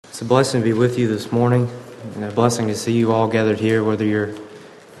It's a blessing to be with you this morning, and a blessing to see you all gathered here, whether you're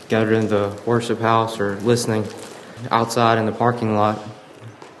gathered in the worship house or listening outside in the parking lot.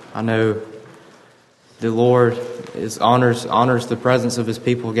 I know the Lord honors the presence of His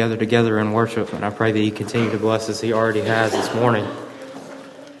people gathered together in worship, and I pray that He continue to bless as He already has this morning.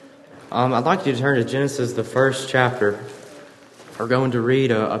 I'd like you to turn to Genesis, the first chapter. We're going to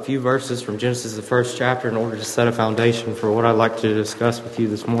read a few verses from Genesis, the first chapter, in order to set a foundation for what I'd like to discuss with you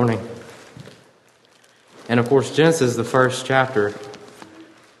this morning. And of course, Genesis, the first chapter,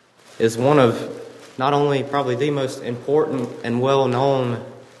 is one of not only probably the most important and well-known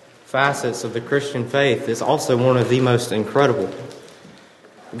facets of the Christian faith, it's also one of the most incredible.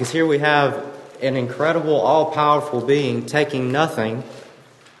 Because here we have an incredible, all-powerful being taking nothing,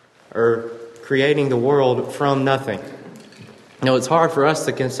 or creating the world from nothing. Now, it's hard for us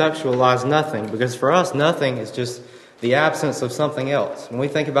to conceptualize nothing, because for us, nothing is just the absence of something else. When we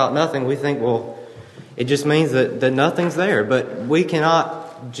think about nothing, we think, well, it just means that nothing's there. But we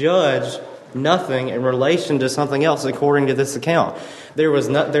cannot judge nothing in relation to something else according to this account. There was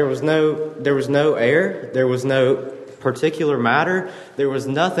no air, there was no particular matter, there was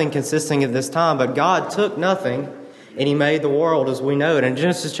nothing consisting at this time, but God took nothing and He made the world as we know it. In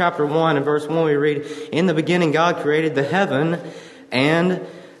Genesis chapter 1 and verse 1 we read, "In the beginning God created the heaven and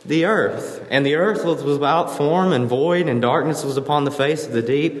the earth. And the earth was without form and void, and darkness was upon the face of the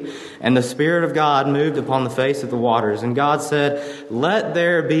deep. And the Spirit of God moved upon the face of the waters. And God said, 'Let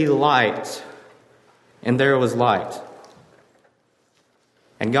there be light.' And there was light.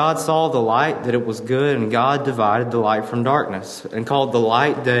 And God saw the light, that it was good, and God divided the light from darkness, and called the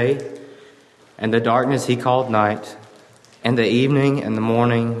light day, and the darkness He called night. And the evening and the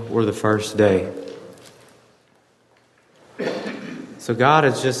morning were the first day." So God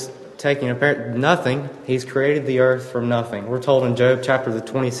is just taking nothing. He's created the earth from nothing. We're told in Job chapter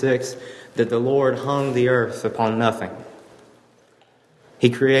 26 that the Lord hung the earth upon nothing.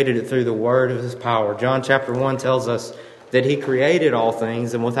 He created it through the word of His power. John chapter 1 tells us that He created all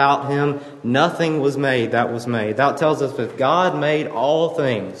things, and without Him nothing was made that was made. That tells us that God made all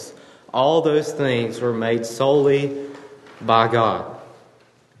things. All those things were made solely by God.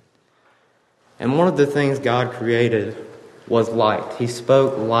 And one of the things God created was light. He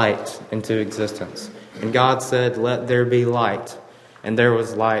spoke light into existence. And God said, "Let there be light." And there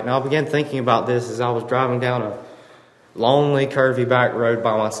was light. And I began thinking about this as I was driving down a lonely, curvy back road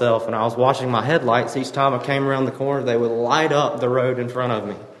by myself. And I was watching my headlights. Each time I came around the corner, they would light up the road in front of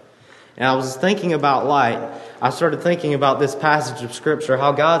me. And I was thinking about light. I started thinking about this passage of Scripture,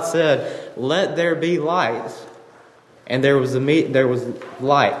 how God said, "Let there be light." And there was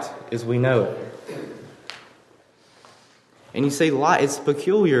light as we know it. And you see, light, it's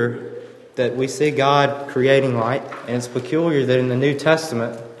peculiar that we see God creating light. And it's peculiar that in the New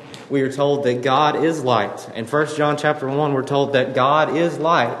Testament, we are told that God is light. In 1 John chapter 1, we're told that God is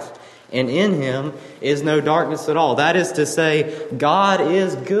light, and in Him is no darkness at all. That is to say, God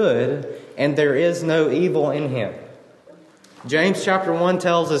is good, and there is no evil in Him. James chapter 1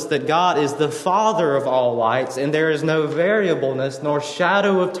 tells us that God is the Father of all lights, and there is no variableness nor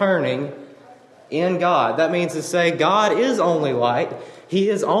shadow of turning in God. That means to say God is only light. He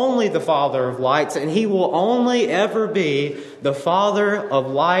is only the Father of lights, and He will only ever be the Father of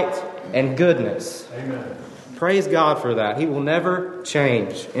light and goodness. Amen. Praise God for that. He will never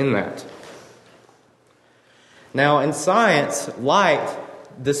change in that. Now, in science, light,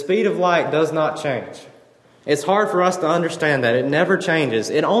 the speed of light does not change. It's hard for us to understand that. It never changes.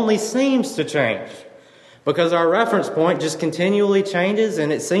 It only seems to change, because our reference point just continually changes,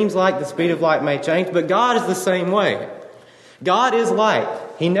 and it seems like the speed of light may change, but God is the same way. God is light.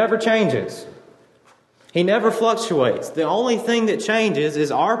 He never changes. He never fluctuates. The only thing that changes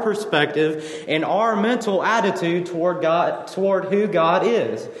is our perspective and our mental attitude toward God, toward who God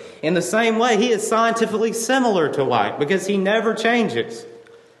is. In the same way, He is scientifically similar to light, because He never changes.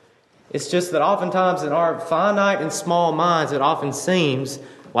 It's just that oftentimes in our finite and small minds, it often seems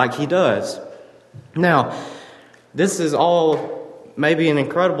like He does. Now, this is all maybe an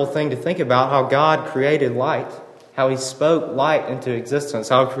incredible thing to think about, how God created light, how He spoke light into existence,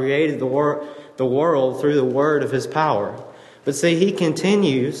 how He created the world through the word of His power. But see, He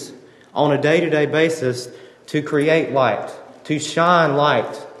continues on a day-to-day basis to create light, to shine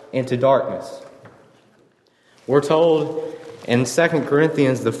light into darkness. We're told in 2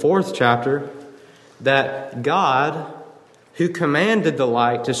 Corinthians, the 4th chapter, that God, who commanded the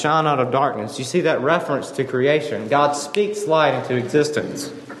light to shine out of darkness, you see that reference to creation. God speaks light into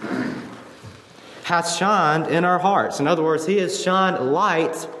existence. Hath shined in our hearts. In other words, He has shined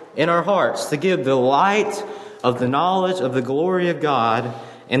light in our hearts to give the light of the knowledge of the glory of God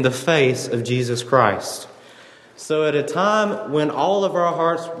in the face of Jesus Christ. So at a time when all of our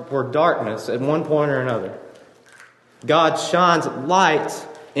hearts were darkness at one point or another, God shines light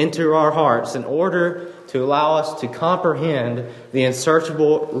into our hearts in order to allow us to comprehend the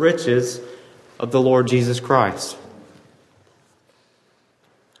unsearchable riches of the Lord Jesus Christ.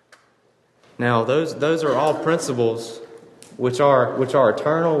 Now, those are all principles which are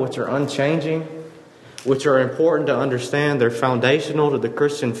eternal, which are unchanging, which are important to understand. They're foundational to the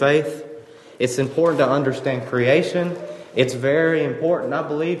Christian faith. It's important to understand creation. It's very important, I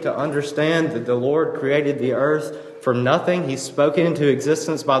believe, to understand that the Lord created the earth from nothing. He spoke it into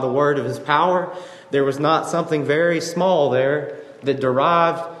existence by the word of His power. There was not something very small there that was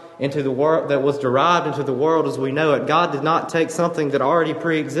derived into the world as we know it. God did not take something that already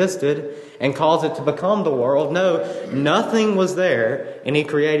pre-existed and cause it to become the world. No, nothing was there, and He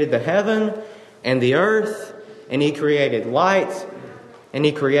created the heaven and the earth, and He created light, and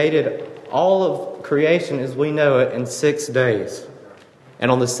He created all of creation as we know it in 6 days.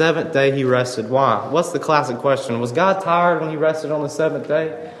 And on the seventh day He rested. Why? What's the classic question? Was God tired when He rested on the seventh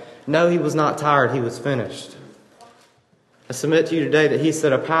day? No, He was not tired. He was finished. I submit to you today that He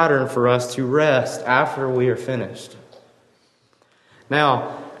set a pattern for us to rest after we are finished.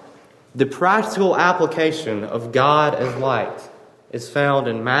 Now, the practical application of God as light is found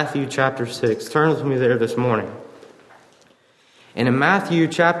in Matthew chapter 6. Turn with me there this morning. And in Matthew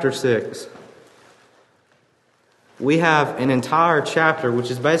chapter 6, we have an entire chapter which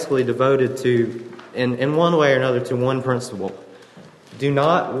is basically devoted to, in one way or another, to one principle. Do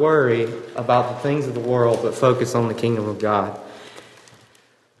not worry about the things of the world, but focus on the kingdom of God.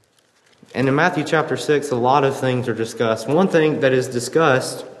 And in Matthew chapter 6, a lot of things are discussed. One thing that is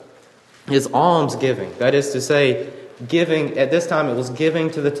discussed is almsgiving. That is to say, giving. At this time, it was giving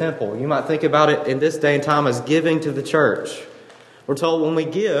to the temple. You might think about it in this day and time as giving to the church. We're told when we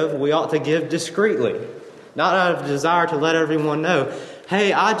give, we ought to give discreetly. Not out of desire to let everyone know,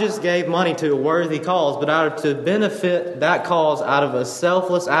 hey, I just gave money to a worthy cause, but out of to benefit that cause out of a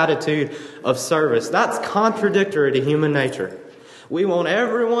selfless attitude of service. That's contradictory to human nature. We want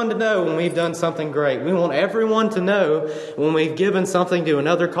everyone to know when we've done something great. We want everyone to know when we've given something to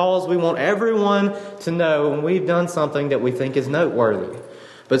another cause. We want everyone to know when we've done something that we think is noteworthy.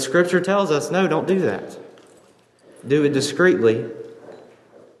 But Scripture tells us, no, don't do that. Do it discreetly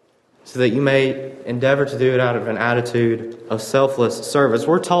so that you may endeavor to do it out of an attitude of selfless service.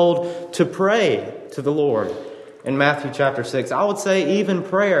 We're told to pray to the Lord in Matthew chapter 6. I would say even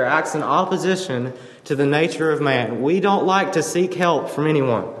prayer acts in opposition to the nature of man. We don't like to seek help from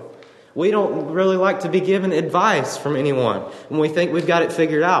anyone. We don't really like to be given advice from anyone when we think we've got it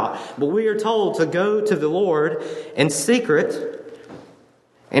figured out. But we are told to go to the Lord in secret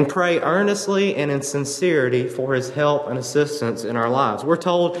and pray earnestly and in sincerity for His help and assistance in our lives. We're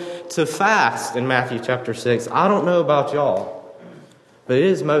told to fast in Matthew chapter 6. I don't know about y'all, but it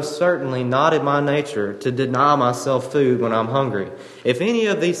is most certainly not in my nature to deny myself food when I'm hungry. If any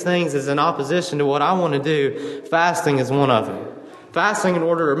of these things is in opposition to what I want to do, fasting is one of them. Fasting in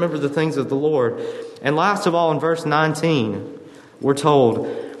order to remember the things of the Lord. And last of all, in verse 19, we're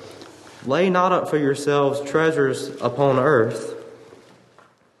told, lay not up for yourselves treasures upon earth,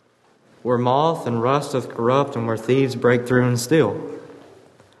 where moth and rust doth corrupt, and where thieves break through and steal.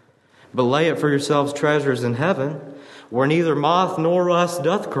 But lay up for yourselves treasures in heaven, where neither moth nor rust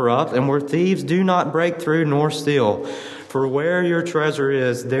doth corrupt, and where thieves do not break through nor steal. For where your treasure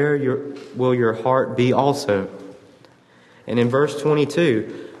is, there will your heart be also. And in verse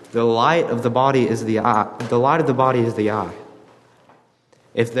 22, the light of the body is the eye. The light of the body is the eye.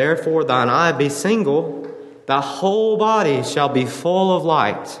 If therefore thine eye be single, thy whole body shall be full of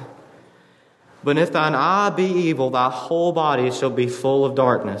light. But if thine eye be evil, thy whole body shall be full of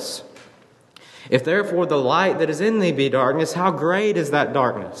darkness. If therefore the light that is in thee be darkness, how great is that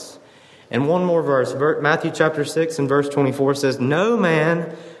darkness? And one more verse, Matthew chapter 6 and verse 24 says, no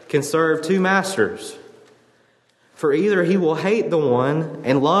man can serve two masters. For either he will hate the one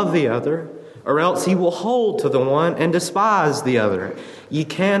and love the other, or else he will hold to the one and despise the other. Ye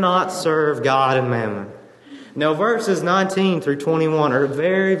cannot serve God and mammon. Now, verses 19 through 21 are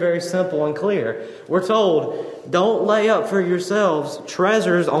very, very simple and clear. We're told, don't lay up for yourselves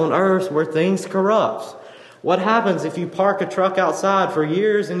treasures on earth where things corrupt. What happens if you park a truck outside for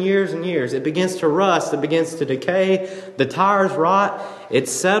years and years and years? It begins to rust. It begins to decay. The tires rot. It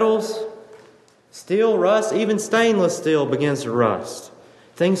settles. Steel rusts. Even stainless steel begins to rust.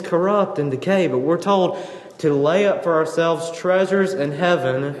 Things corrupt and decay. But we're told to lay up for ourselves treasures in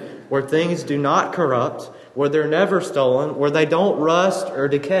heaven where things do not corrupt, where they're never stolen, where they don't rust or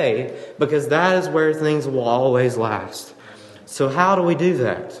decay, because that is where things will always last. So how do we do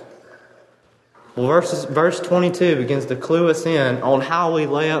that? Well, verse 22 begins to clue us in on how we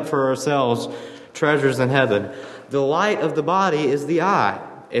lay up for ourselves treasures in heaven. The light of the body is the eye.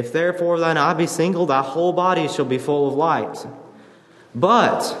 If therefore thine eye be single, thy whole body shall be full of light.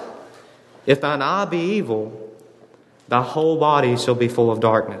 But if thine eye be evil, thy whole body shall be full of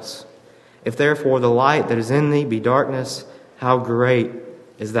darkness. If therefore the light that is in thee be darkness, how great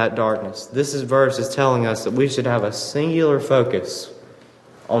is that darkness? This verse is telling us that we should have a singular focus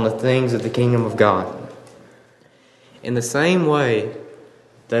on the things of the kingdom of God. In the same way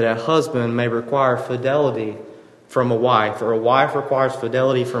that a husband may require fidelity from a wife, or a wife requires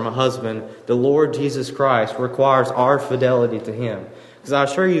fidelity from a husband, the Lord Jesus Christ requires our fidelity to Him. Because I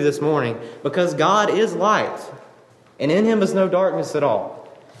assure you this morning, because God is light, and in Him is no darkness at all.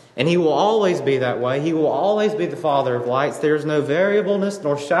 And He will always be that way. He will always be the Father of lights. There is no variableness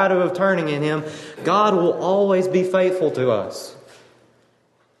nor shadow of turning in Him. God will always be faithful to us.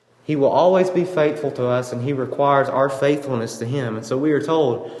 He will always be faithful to us, and He requires our faithfulness to Him. And so we are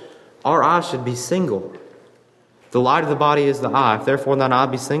told our eye should be single. The light of the body is the eye. If therefore thine eye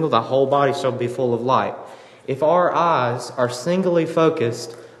be single, thy whole body shall be full of light. If our eyes are singly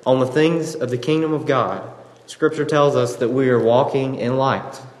focused on the things of the kingdom of God, Scripture tells us that we are walking in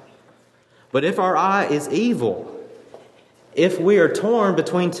light. But if our eye is evil, if we are torn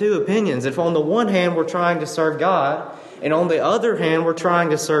between two opinions, if on the one hand we're trying to serve God, and on the other hand we're trying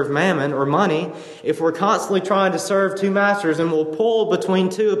to serve mammon or money, if we're constantly trying to serve two masters and we'll pull between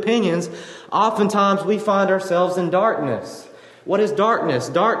two opinions, oftentimes we find ourselves in darkness. What is darkness?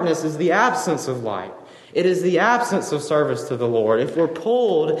 Darkness is the absence of light. It is the absence of service to the Lord. If we're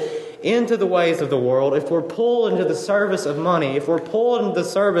pulled into the ways of the world, if we're pulled into the service of money, if we're pulled into the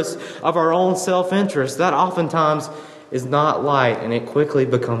service of our own self-interest, that oftentimes is not light, and it quickly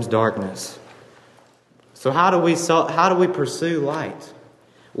becomes darkness. So how do we pursue light?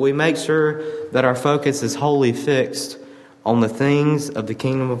 We make sure that our focus is wholly fixed on the things of the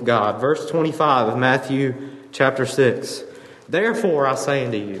kingdom of God. Verse 25 of Matthew chapter 6. Therefore I say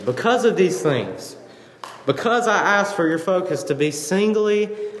unto you, because of these things, because I ask for your focus to be singly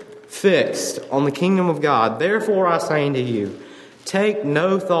fixed on the kingdom of God, therefore I say unto you, take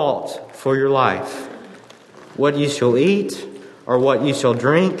no thought for your life, what you shall eat or what you shall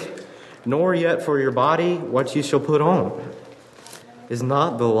drink, nor yet for your body what you shall put on. Is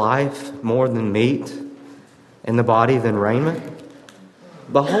not the life more than meat, and the body than raiment?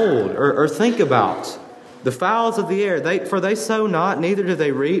 Behold, or think about the fowls of the air, for they sow not, neither do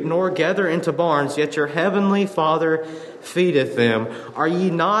they reap, nor gather into barns, yet your heavenly Father feedeth them. Are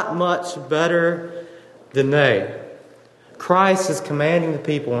ye not much better than they? Christ is commanding the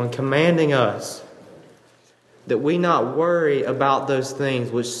people and commanding us that we not worry about those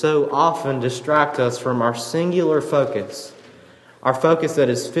things which so often distract us from our singular focus. Our focus that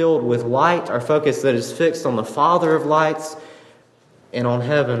is filled with light, our focus that is fixed on the Father of lights and on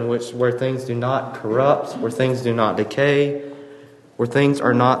heaven, where things do not corrupt, where things do not decay, where things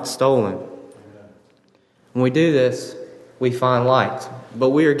are not stolen. When we do this, we find light. But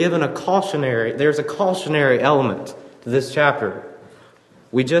we are given there's a cautionary element to this chapter.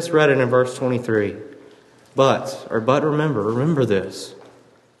 We just read it in verse 23. But remember this.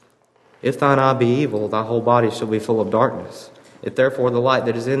 If thine eye be evil, thy whole body shall be full of darkness. If therefore the light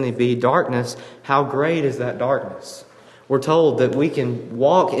that is in thee be darkness, how great is that darkness? We're told that we can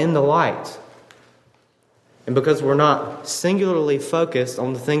walk in the light. And because we're not singularly focused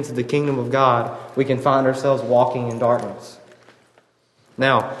on the things of the kingdom of God, we can find ourselves walking in darkness.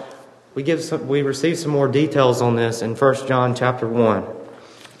 Now, we receive some more details on this in 1 John chapter 1.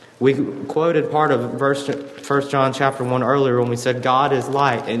 We quoted part of 1 John chapter 1 earlier when we said God is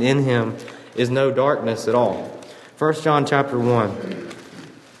light and in Him is no darkness at all. 1 John chapter 1.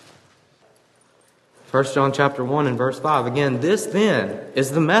 1 John chapter 1 and verse 5. Again, this then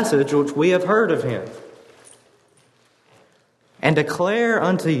is the message which we have heard of Him, and declare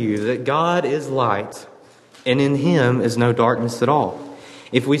unto you that God is light, and in Him is no darkness at all.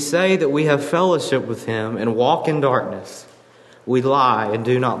 If we say that we have fellowship with Him and walk in darkness, we lie and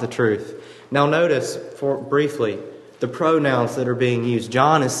do not the truth. Now notice, briefly, the pronouns that are being used.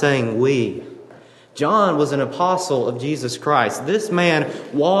 John is saying we. John was an apostle of Jesus Christ. This man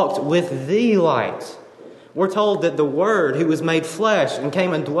walked with the light. We're told that the Word who was made flesh and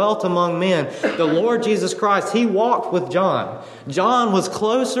came and dwelt among men, the Lord Jesus Christ, He walked with John. John was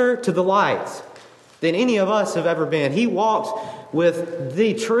closer to the light than any of us have ever been. He walked with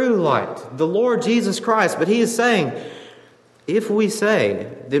the true light, the Lord Jesus Christ. But He is saying, if we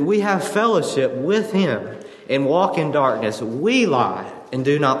say that we have fellowship with Him and walk in darkness, we lie and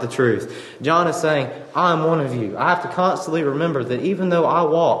do not the truth. John is saying, I am one of you. I have to constantly remember that even though I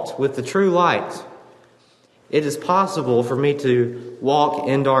walked with the true light, it is possible for me to walk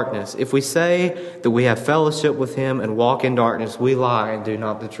in darkness. If we say that we have fellowship with Him and walk in darkness, we lie and do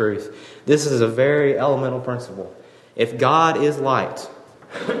not the truth. This is a very elemental principle. If God is light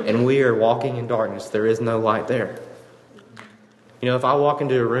and we are walking in darkness, there is no light there. You know, if I walk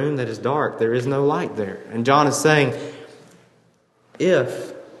into a room that is dark, there is no light there. And John is saying,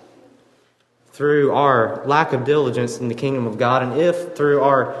 if through our lack of diligence in the kingdom of God, and if through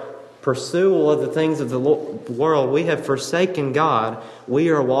our pursuit of the things of the world we have forsaken God, we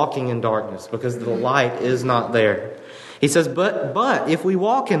are walking in darkness because the light is not there. He says, but if we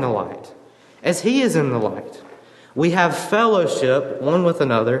walk in the light, as He is in the light, we have fellowship one with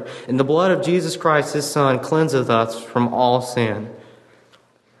another, and the blood of Jesus Christ, His Son, cleanseth us from all sin.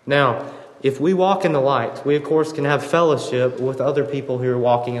 Now, if we walk in the light, we of course can have fellowship with other people who are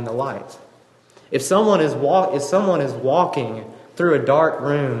walking in the light. If someone is walking through a dark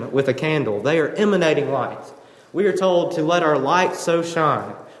room with a candle, they are emanating light. We are told to let our light so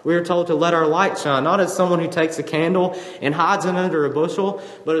shine. We are told to let our light shine, not as someone who takes a candle and hides it under a bushel,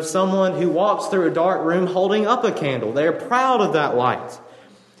 but as someone who walks through a dark room holding up a candle. They are proud of that light.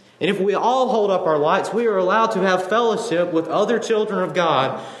 And if we all hold up our lights, we are allowed to have fellowship with other children of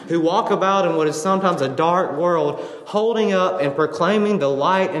God who walk about in what is sometimes a dark world, holding up and proclaiming the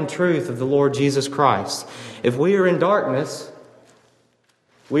light and truth of the Lord Jesus Christ. If we are in darkness,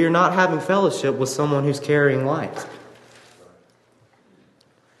 we are not having fellowship with someone who's carrying light.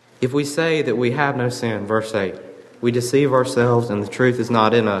 If we say that we have no sin, verse 8, we deceive ourselves and the truth is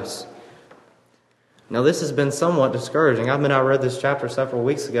not in us. Now this has been somewhat discouraging. I read this chapter several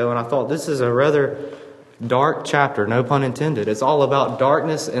weeks ago and I thought this is a rather dark chapter, no pun intended. It's all about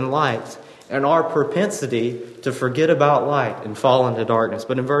darkness and light and our propensity to forget about light and fall into darkness.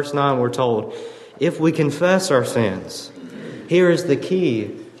 But in verse 9 we're told, if we confess our sins, here is the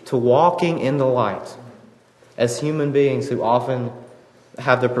key to walking in the light as human beings who often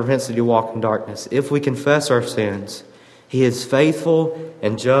have the propensity to walk in darkness. If we confess our sins, He is faithful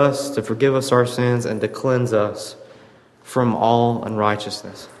and just to forgive us our sins and to cleanse us from all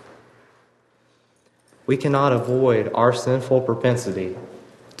unrighteousness. We cannot avoid our sinful propensity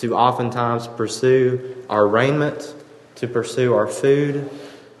to oftentimes pursue our raiment, to pursue our food,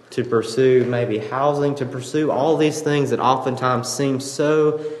 to pursue maybe housing, to pursue all these things that oftentimes seem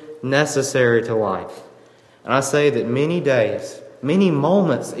so necessary to life. And I say that many days, many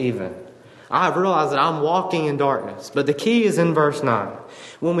moments even, I've realized that I'm walking in darkness. But the key is in verse 9.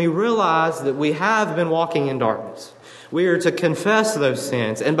 When we realize that we have been walking in darkness, we are to confess those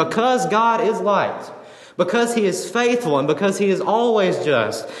sins. And because God is light, because He is faithful, and because He is always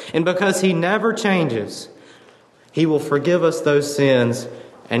just, and because He never changes, He will forgive us those sins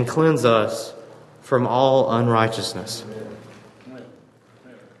and cleanse us from all unrighteousness.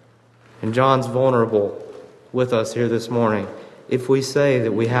 And John's vulnerable with us here this morning. If we say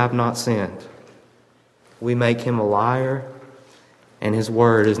that we have not sinned, we make Him a liar, and His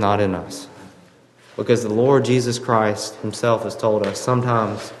word is not in us. Because the Lord Jesus Christ Himself has told us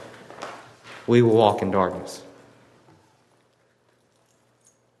sometimes we will walk in darkness.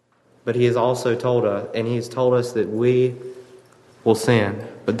 But He has also told us, and He has told us that we will sin.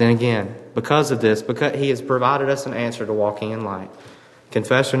 But then again, because of this, because He has provided us an answer to walking in light.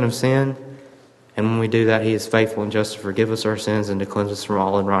 Confession of sin. And when we do that, He is faithful and just to forgive us our sins and to cleanse us from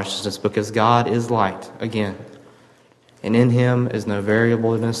all unrighteousness, because God is light, again. And in Him is no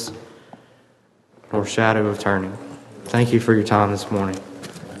variableness nor shadow of turning. Thank you for your time this morning.